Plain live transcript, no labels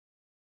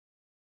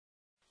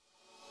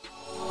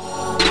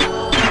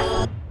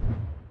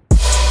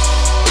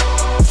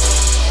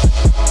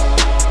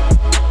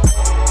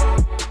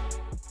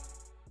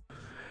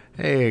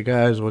Hey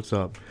guys, what's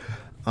up?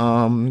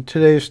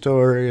 Today's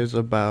story is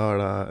about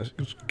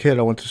a kid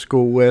I went to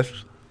school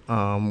with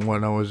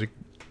when I was a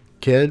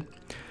kid,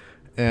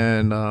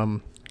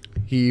 and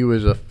he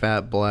was a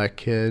fat black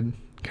kid,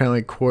 kind of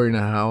like Corey in a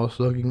House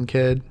looking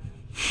kid,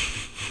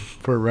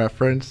 for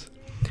reference.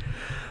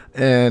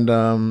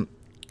 And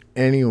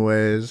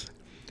anyways,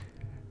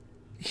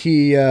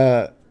 he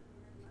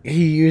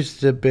he used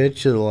to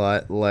bitch a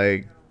lot,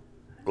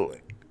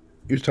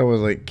 he was talking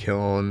about like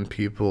killing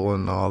people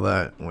and all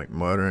that, like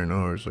muttering,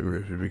 "Oh, it's like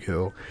rip to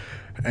kill,"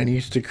 and he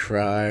used to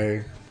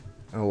cry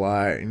a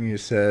lot. And he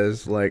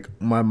says like,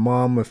 "My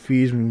mama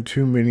feeds me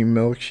too many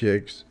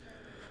milkshakes.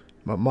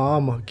 My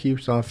mama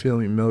keeps on feeding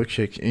me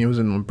milkshakes." And he was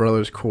in my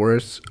brother's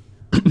chorus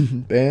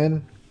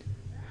band,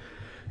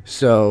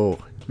 so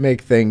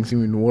make things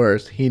even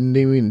worse, he didn't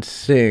even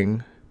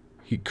sing.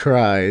 He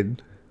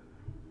cried,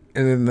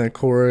 and then the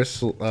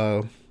chorus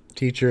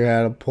teacher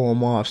had to pull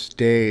him off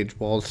stage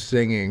while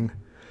singing,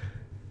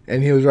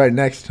 and he was right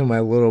next to my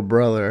little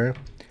brother,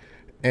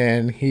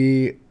 and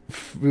he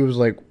was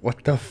like,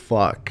 "What the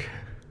fuck?"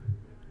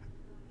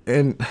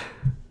 And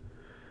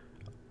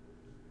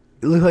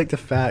it looked like the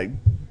fat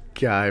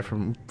guy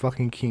from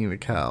fucking King of the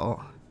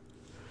Cow.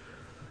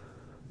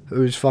 It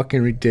was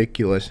fucking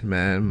ridiculous,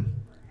 man.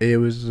 It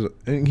was,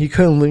 and he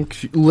couldn't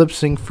lip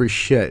sync for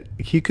shit.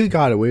 He could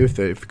got away with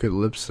it if he could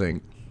lip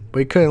sync, but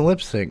he couldn't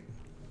lip sync.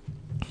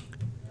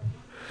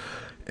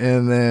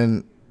 And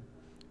then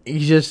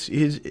he's just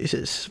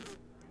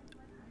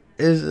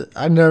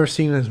I've never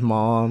seen his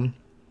mom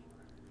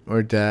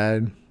or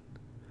dad.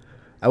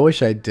 I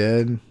wish I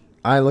did.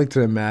 I like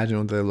to imagine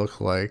what they look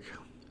like.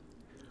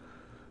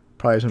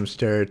 Probably some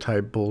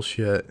stereotype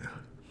bullshit.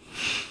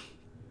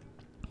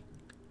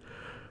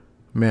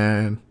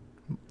 Man,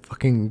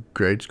 fucking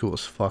grade school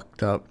is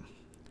fucked up.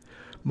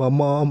 My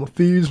mama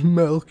feeds me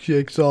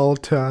milkshakes all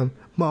the time.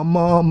 My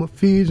mama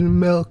feeds me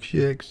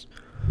milkshakes.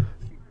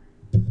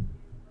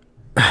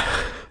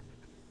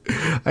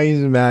 I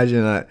can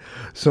imagine that.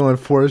 Someone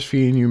force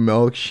feeding you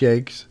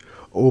milkshakes.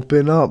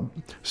 Open up,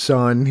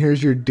 son.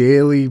 Here's your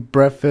daily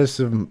breakfast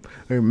of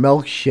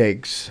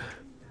milkshakes.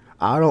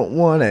 I don't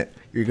want it.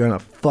 You're gonna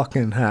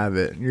fucking have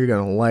it. You're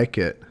gonna like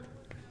it.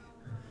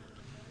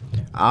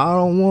 I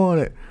don't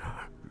want it.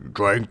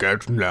 Drink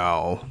it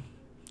now.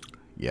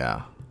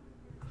 Yeah.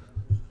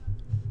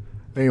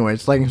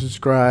 Anyways, like and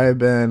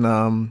subscribe,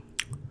 and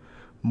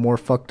more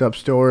fucked up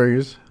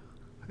stories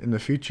in the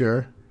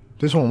future.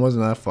 This one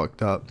wasn't that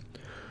fucked up,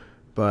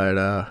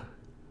 but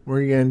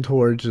we're getting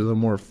towards the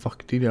more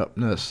fucked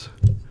upness.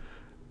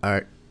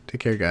 Alright,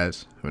 take care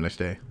guys. Have a nice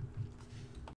day.